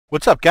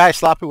What's up, guys?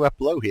 Sloppy Wet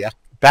Blow here.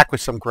 Back with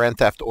some Grand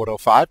Theft Auto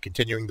 5,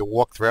 continuing the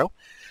walkthrough.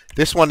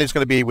 This one is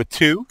going to be with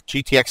two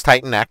GTX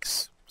Titan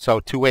X, so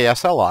two-way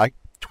SLI,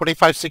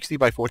 2560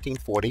 by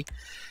 1440.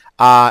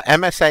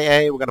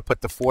 MSAA, we're going to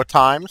put the 4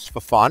 times for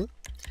fun.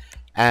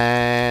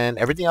 And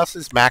everything else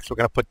is max. We're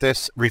going to put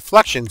this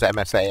Reflections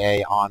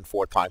MSAA on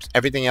 4 times.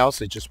 Everything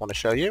else, I just want to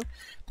show you.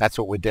 That's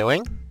what we're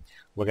doing.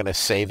 We're going to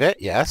save it,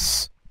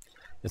 yes.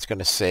 It's going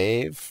to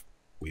save.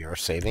 We are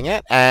saving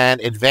it. And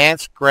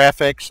advanced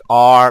graphics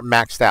are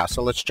maxed out.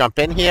 So let's jump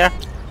in here.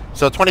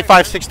 So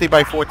 2560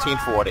 by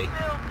 1440.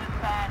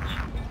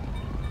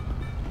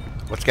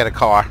 Let's get a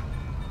car.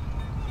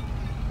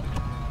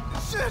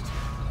 Shit!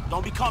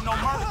 Don't become no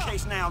murder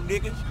case now,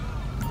 niggas.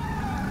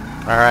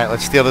 Alright,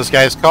 let's steal this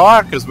guy's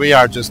car, because we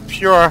are just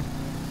pure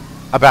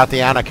about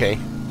the anarchy.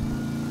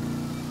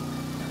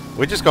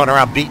 We're just going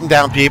around beating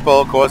down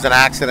people, causing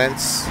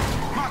accidents.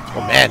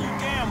 Oh, man.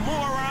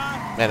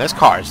 Man, this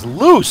car is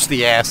loose,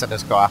 the ass in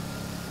this car.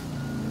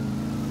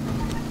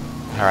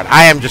 Alright,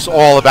 I am just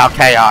all about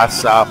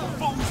chaos, so...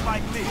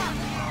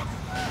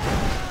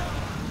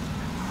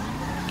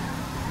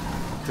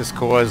 Just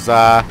cause,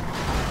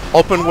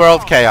 open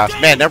world chaos.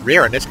 Man, that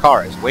rear in this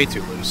car is way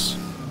too loose.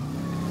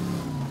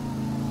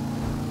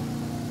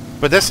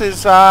 But this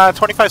is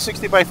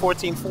 2560 by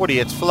 1440.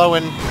 It's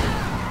flowing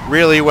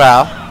really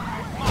well.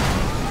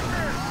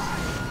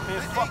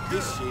 Man, fuck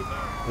this shit.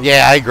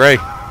 Yeah, I agree.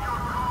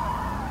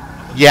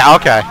 Yeah,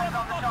 okay.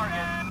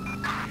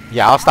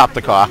 Yeah, I'll stop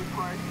the car.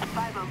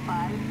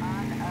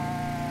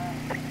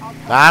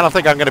 I don't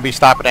think I'm going to be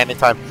stopping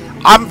anytime.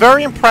 I'm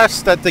very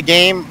impressed that the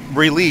game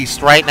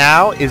released right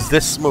now is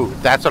this smooth.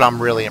 That's what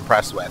I'm really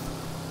impressed with.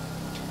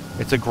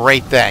 It's a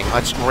great thing.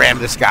 Let's ram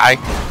this guy.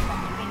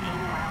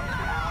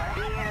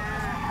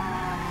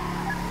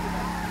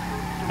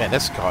 Man,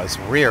 this car's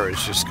rear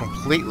is just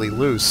completely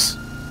loose.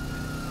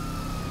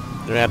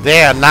 They're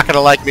not going to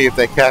like me if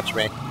they catch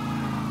me.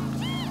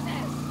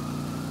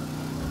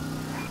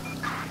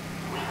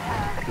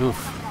 Oof.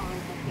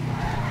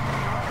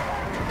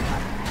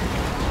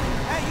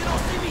 Hey, you don't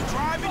see me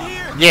driving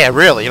here? Yeah,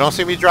 really? You don't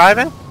see me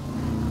driving?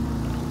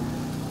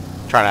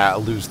 Trying to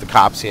lose the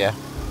cops here.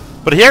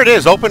 But here it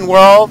is, open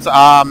world,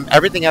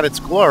 everything at its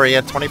glory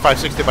at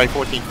 2560 by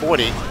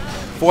 1440.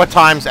 4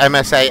 times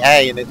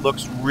MSAA, and it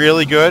looks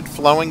really good,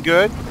 flowing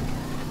good.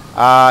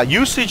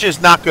 Usage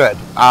is not good.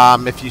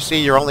 If you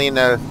see, you're only in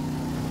the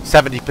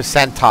 70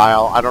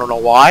 percentile. I don't know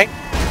why.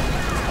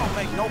 This don't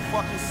make no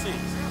fucking sense.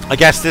 I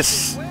guess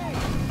this...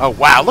 Oh,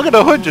 wow. Look at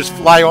the hood just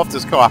fly off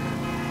this car.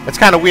 It's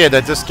kind of weird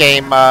that this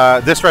game,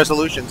 this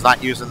resolution's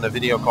not using the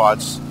video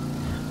cards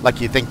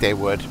like you think they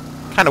would.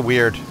 Kind of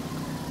weird.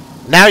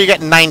 Now you're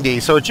getting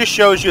 90, so it just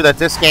shows you that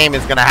this game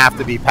is going to have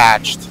to be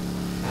patched.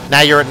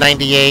 Now you're at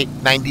 98,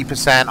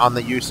 90% on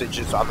the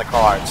usages on the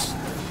cards.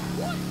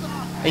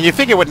 And you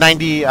figure with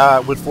 90,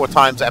 with 4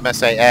 times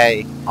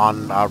MSAA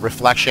on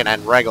reflection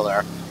and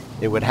regular,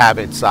 it would have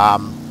its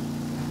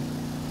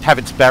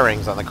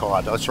bearings on the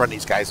card. Let's run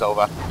these guys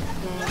over.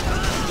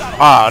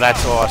 Oh,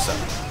 that's awesome.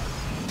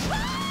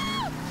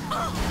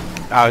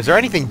 Oh, is there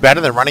anything better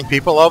than running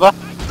people over?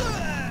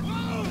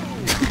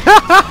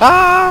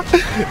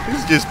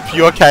 It's just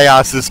pure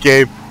chaos, this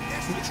game.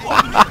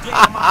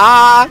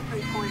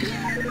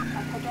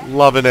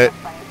 Loving it.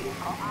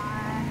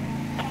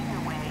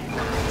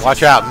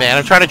 Watch out, man.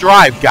 I'm trying to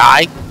drive,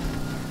 guy.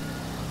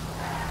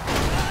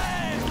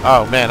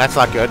 Oh, man, that's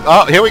not good.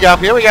 Oh, here we go.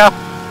 Here we go.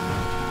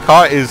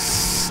 Car is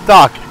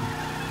stuck.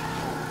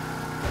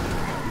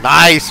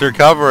 Nice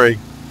recovery.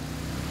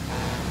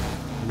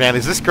 Man,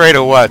 is this great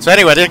or what? So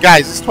anyway, there,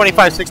 guys, this is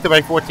 2560 by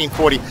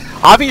 1440.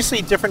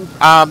 Obviously different,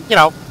 you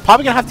know,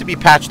 probably going to have to be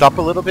patched up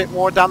a little bit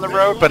more down the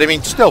road, but I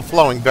mean, still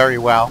flowing very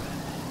well.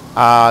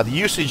 The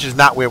usage is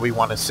not where we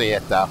want to see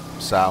it, though.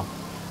 So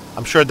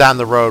I'm sure down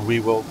the road we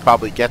will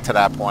probably get to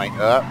that point.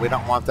 We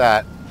don't want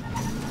that.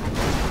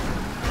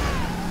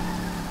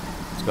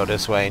 Let's go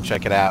this way and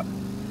check it out.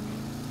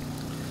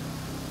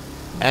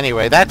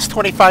 Anyway, that's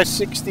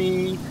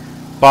 2560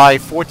 by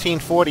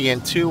 1440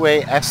 and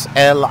 2-way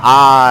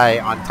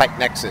SLI on Titan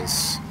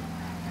Nexus.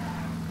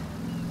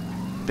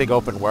 Big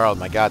open world.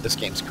 My God, this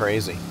game's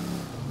crazy.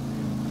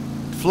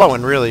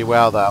 Flowing really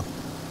well, though.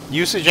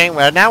 Usage ain't...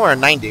 Well, now we're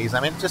in 90s. I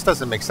mean, it just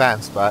doesn't make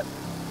sense, but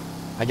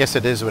I guess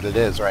it is what it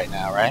is right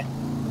now, right?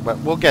 But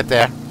we'll get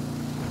there.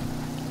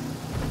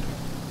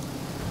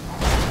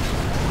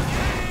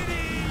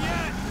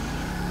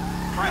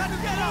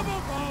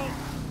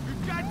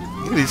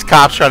 Look at these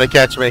cops trying to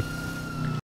catch me.